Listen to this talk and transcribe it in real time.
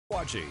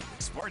Watching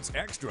Sports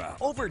Extra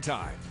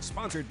Overtime,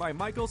 sponsored by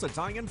Michael's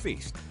Italian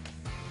Feast.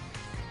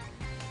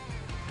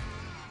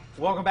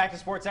 Welcome back to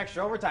Sports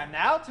Extra Overtime.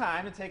 Now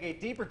time to take a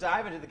deeper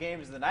dive into the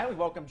games of the night. We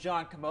welcome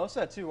John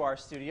Camosa to our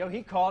studio.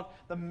 He called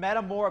the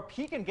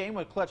Metamora-Pekin game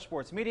with Clutch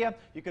Sports Media.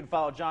 You can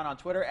follow John on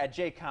Twitter at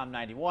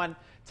JCOM91.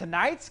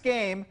 Tonight's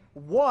game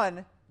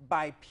won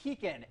by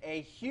Pekin. A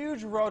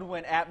huge road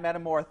win at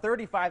Metamora,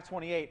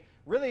 35-28.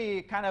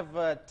 Really kind of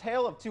a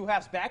tale of two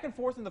halves, back and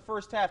forth in the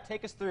first half.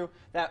 Take us through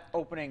that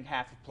opening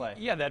half of play.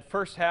 Yeah, that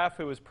first half,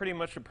 it was pretty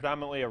much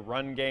predominantly a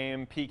run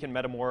game. Pekin,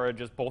 Metamora,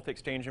 just both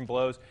exchanging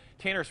blows.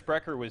 Tanner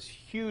Sprecher was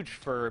huge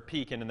for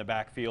Pekin in the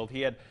backfield.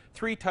 He had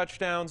 3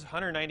 touchdowns,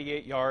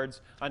 198 yards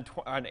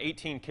on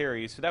 18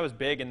 carries, so that was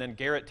big. And then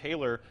Garrett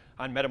Taylor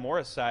on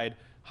Metamora's side,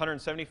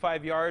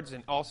 175 yards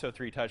and also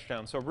 3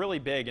 touchdowns. So really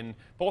big, and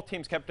both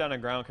teams kept on the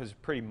ground because it's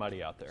pretty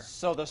muddy out there.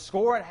 So the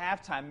score at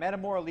halftime,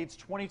 Metamora leads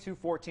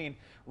 22-14.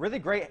 Really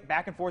great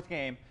back and forth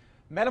game.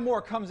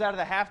 Metamora comes out of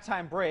the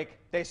halftime break.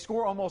 They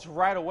score almost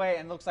right away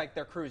and looks like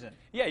they're cruising.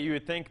 Yeah, you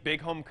would think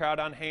big home crowd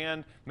on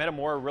hand.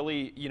 Metamora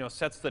really,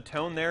 sets the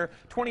tone there.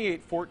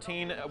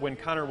 28-14 when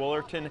Connor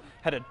Willerton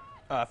had a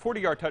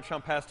 40-yard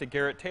touchdown pass to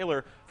Garrett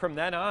Taylor. From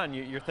then on,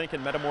 you're thinking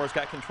Metamora's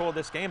got control of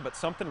this game, but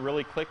something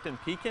really clicked in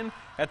Pekin.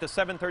 At the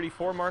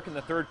 7:34 mark in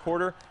the third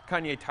quarter,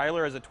 Kanye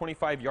Tyler has a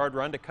 25-yard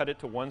run to cut it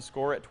to 1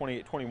 score at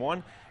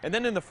 28-21. And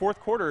then in the fourth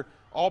quarter,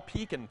 all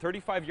Pekin,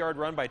 35-yard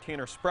run by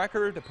Tanner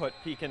Sprecher to put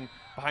Pekin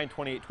behind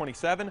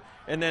 28-27.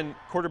 And then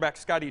quarterback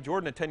Scotty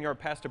Jordan, a 10-yard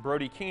pass to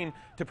Brody Keene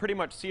to pretty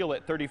much seal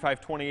it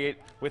 35-28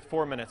 with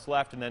 4 minutes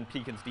left. And then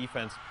Pekin's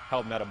defense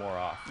held Metamora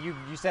off. You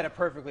said it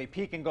perfectly.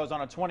 Pekin goes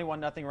on a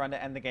 21-0 run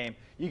to end the game.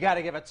 You got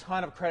to give a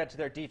ton of credit to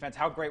their defense.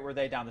 How great were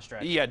they down the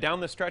stretch? Yeah, down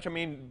the stretch. I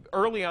mean,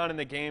 early on in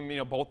the game,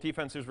 both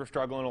defenses were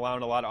struggling,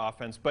 allowing a lot of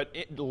offense. But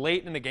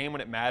late in the game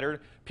when it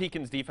mattered,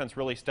 Pekin's defense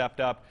really stepped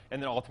up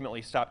and then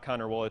ultimately stopped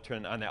Connor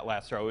Willerton on that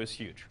last throw. It was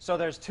huge. So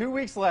there's 2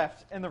 weeks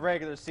left in the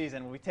regular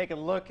season. We take a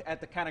look at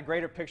the kind of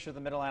greater picture of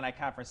the Mid-Atlantic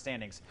Conference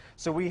standings.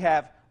 So we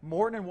have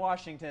Morton and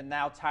Washington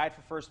now tied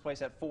for first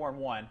place at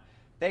 4-1.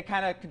 They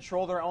kind of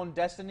control their own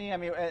destiny. I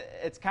mean,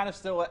 it's kind of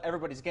still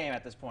everybody's game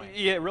at this point.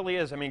 Yeah, it really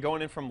is. I mean,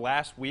 going in from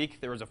last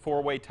week, there was a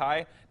 4-way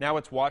tie. Now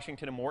it's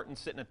Washington and Morton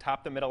sitting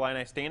atop the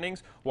Mid-Atlantic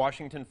standings.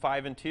 Washington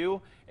 5-2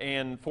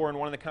 and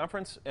 4-1 in the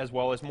conference, as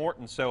well as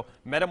Morton. So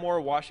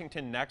Metamora,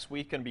 Washington next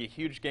week going to be a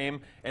huge game,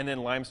 and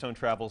then Limestone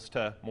travels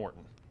to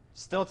Morton.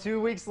 Still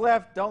 2 weeks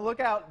left. Don't look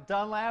out.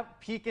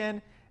 Dunlap,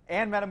 Pekin,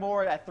 and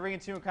Metamora at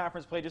 3-2 in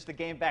conference play. Just a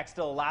game back,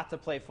 still a lot to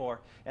play for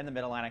in the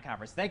Mid-Atlantic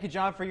Conference. Thank you,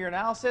 John, for your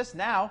analysis.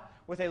 Now,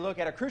 with a look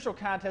at a crucial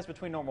contest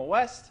between Normal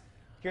West,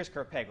 here's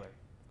Kurt Pegler.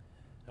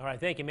 All right,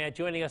 thank you, Matt.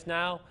 Joining us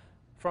now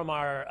from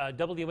our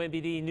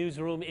WMBD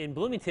newsroom in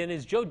Bloomington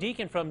is Joe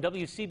Deacon from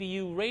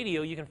WCBU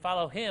Radio. You can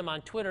follow him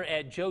on Twitter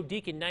at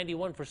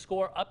JoeDeacon91 for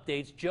score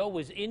updates. Joe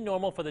was in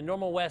Normal for the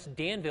Normal West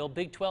Danville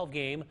Big 12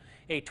 game,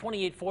 a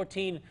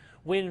 28-14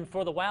 win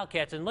for the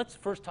Wildcats. And let's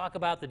first talk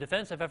about the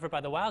defensive effort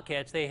by the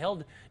Wildcats. They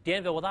held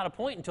Danville without a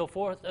point until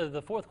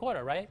the fourth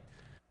quarter, right?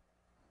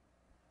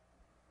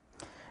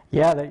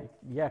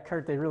 Yeah,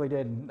 Kurt, they really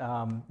did.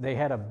 They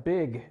had a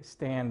big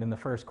stand in the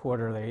first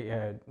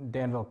quarter.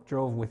 Danville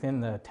drove within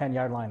the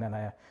 10-yard line,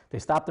 and they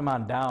stopped them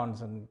on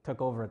downs and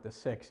took over at the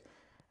 6.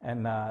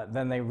 And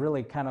then they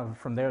really kind of,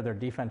 from there, their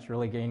defense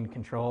really gained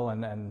control,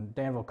 and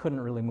Danville couldn't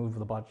really move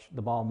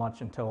the ball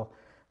much until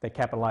they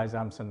capitalized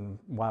on some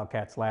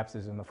Wildcats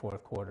lapses in the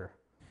fourth quarter.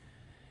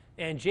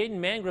 And Jaden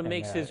Mangrum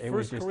makes his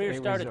first career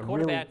start at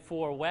quarterback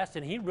for West,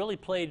 and he really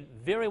played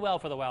very well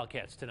for the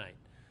Wildcats tonight.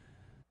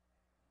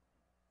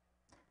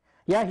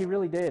 Yeah, he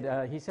really did.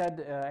 He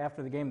said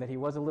after the game that he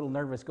was a little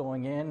nervous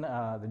going in,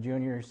 the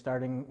junior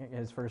starting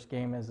his first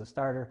game as a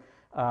starter,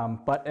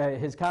 but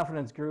his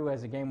confidence grew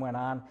as the game went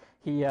on.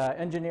 He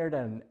engineered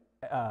an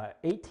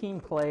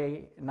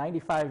 18-play,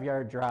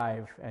 95-yard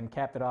drive and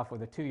capped it off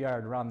with a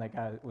 2-yard run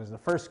that was the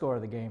first score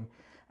of the game.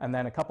 And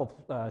then a couple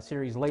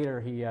series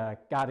later, he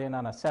got in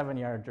on a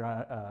 7-yard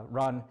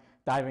run,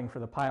 diving for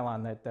the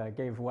pylon that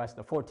gave West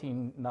a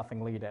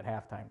 14-0 lead at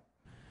halftime.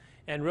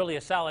 And really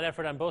a solid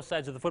effort on both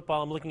sides of the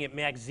football. I'm looking at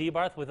Max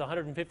Zebarth with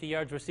 150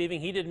 yards receiving.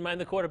 He didn't mind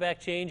the quarterback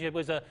change. It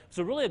was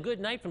really a good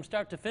night from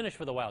start to finish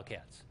for the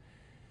Wildcats.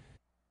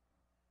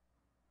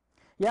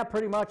 Yeah,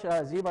 pretty much.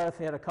 Zebarth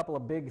had a couple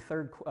of big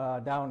third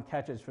down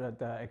catches that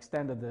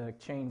extended the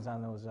chains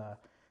on those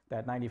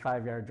that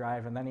 95-yard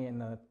drive. And then in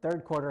the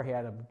third quarter, he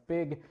had a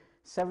big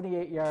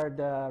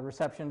 78-yard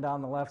reception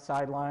down the left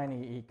sideline.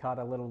 He caught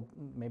a little,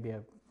 maybe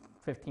a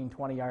 15,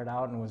 20-yard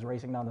out and was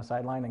racing down the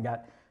sideline and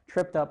got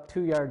tripped up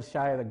 2 yards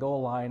shy of the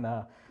goal line.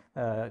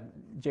 Jaden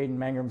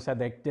Mangrum said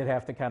they did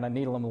have to kind of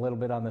needle him a little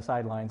bit on the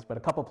sidelines, but a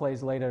couple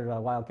plays later,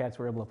 Wildcats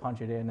were able to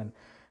punch it in and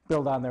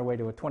build on their way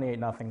to a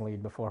 28-0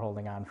 lead before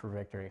holding on for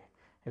victory.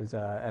 It was,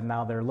 and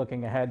now they're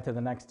looking ahead to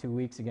the next 2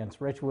 weeks against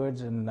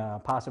Richwoods and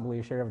possibly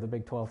a share of the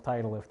Big 12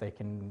 title if they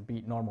can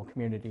beat Normal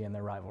Community in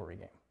their rivalry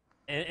game.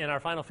 In our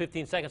final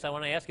 15 seconds, I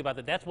want to ask you about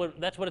that.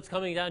 That's what it's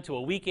coming down to,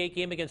 a Week 8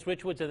 game against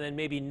Richwoods, and then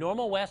maybe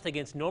Normal West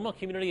against Normal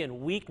Community in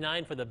Week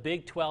 9 for the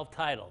Big 12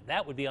 title.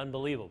 That would be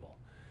unbelievable.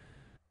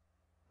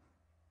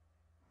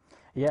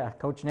 Yeah,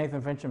 Coach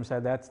Nathan Fincham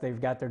said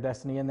they've got their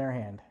destiny in their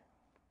hand.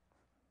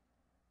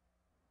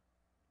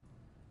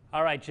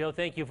 All right, Joe,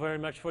 thank you very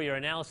much for your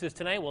analysis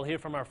tonight. We'll hear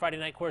from our Friday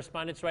night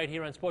correspondents right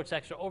here on Sports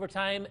Extra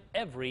Overtime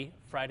every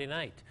Friday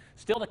night.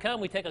 Still to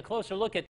come, we take a closer look at